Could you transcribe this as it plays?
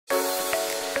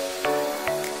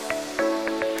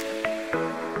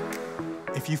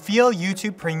If you feel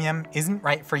YouTube Premium isn't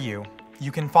right for you,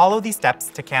 you can follow these steps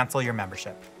to cancel your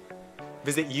membership.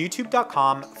 Visit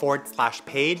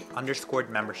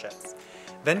youtube.com/paid_memberships.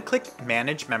 Then click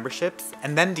Manage Memberships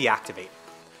and then Deactivate.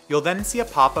 You'll then see a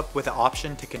pop-up with the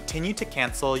option to continue to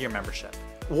cancel your membership,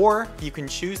 or you can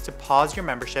choose to pause your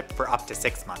membership for up to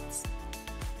 6 months.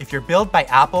 If you're billed by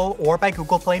Apple or by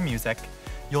Google Play Music,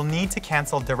 you'll need to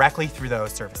cancel directly through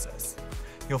those services.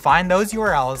 You'll find those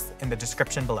URLs in the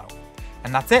description below.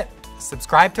 And that's it.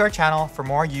 Subscribe to our channel for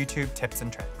more YouTube tips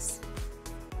and tricks.